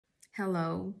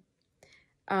Hello.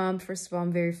 First of all,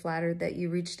 I'm very flattered that you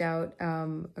reached out.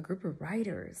 A group of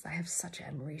writers. I have such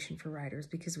admiration for writers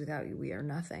because without you, we are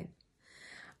nothing.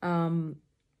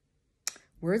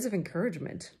 Words of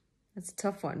encouragement. That's a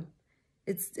tough one.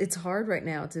 It's hard right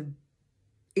now to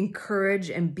encourage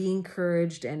and be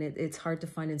encouraged, and it's hard to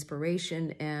find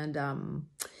inspiration. And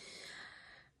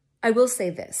I will say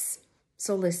this.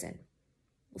 So listen.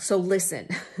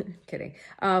 Kidding.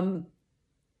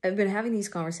 I've been having these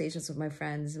conversations with my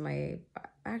friends, my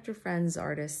actor friends,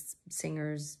 artists,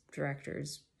 singers,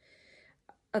 directors,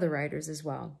 other writers as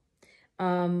well.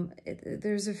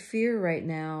 There's a fear right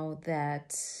now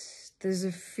that there's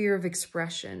a fear of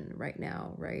expression right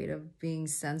now, right? Of being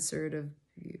censored, of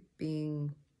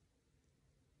being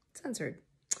censored.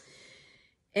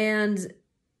 And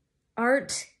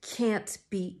art can't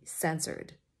be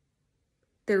censored.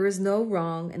 There is no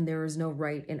wrong and there is no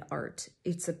right in art.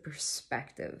 It's a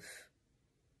perspective.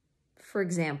 For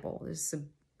example, there's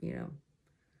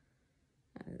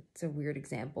it's a weird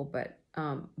example, but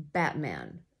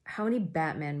Batman. How many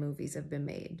Batman movies have been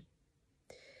made?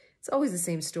 It's always the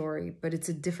same story, but it's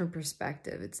a different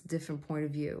perspective. It's a different point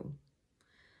of view.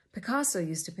 Picasso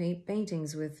used to paint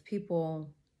paintings with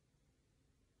people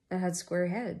that had square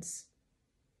heads.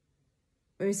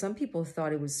 I mean, some people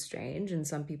thought it was strange and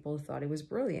some people thought it was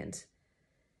brilliant.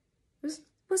 It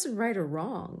wasn't right or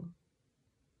wrong.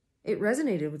 It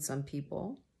resonated with some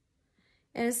people.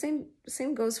 And the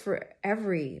same goes for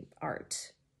every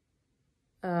art.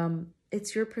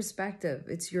 It's your perspective.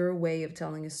 It's your way of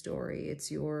telling a story.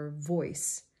 It's your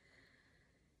voice.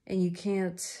 And you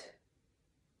can't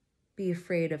be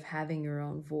afraid of having your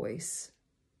own voice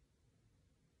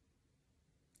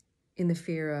in the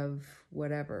fear of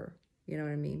whatever. You know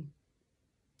what I mean?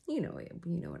 You know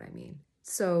what I mean.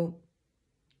 So,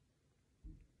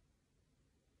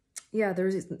 yeah,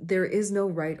 there is no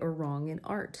right or wrong in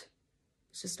art.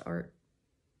 It's just art.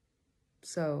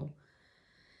 So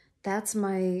that's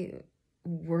my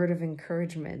word of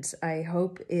encouragement. I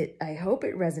hope it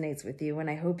resonates with you, and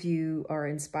I hope you are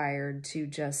inspired to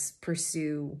just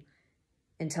pursue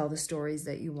and tell the stories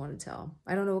that you want to tell.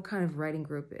 I don't know what kind of writing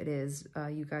group it is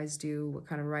you guys do, what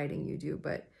kind of writing you do,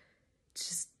 but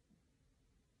just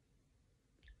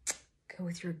go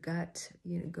with your gut,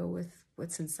 go with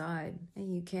what's inside,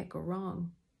 and you can't go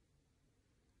wrong.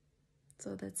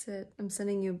 So that's it. I'm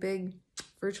sending you a big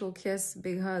virtual kiss,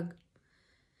 big hug.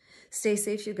 Stay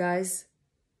safe, you guys.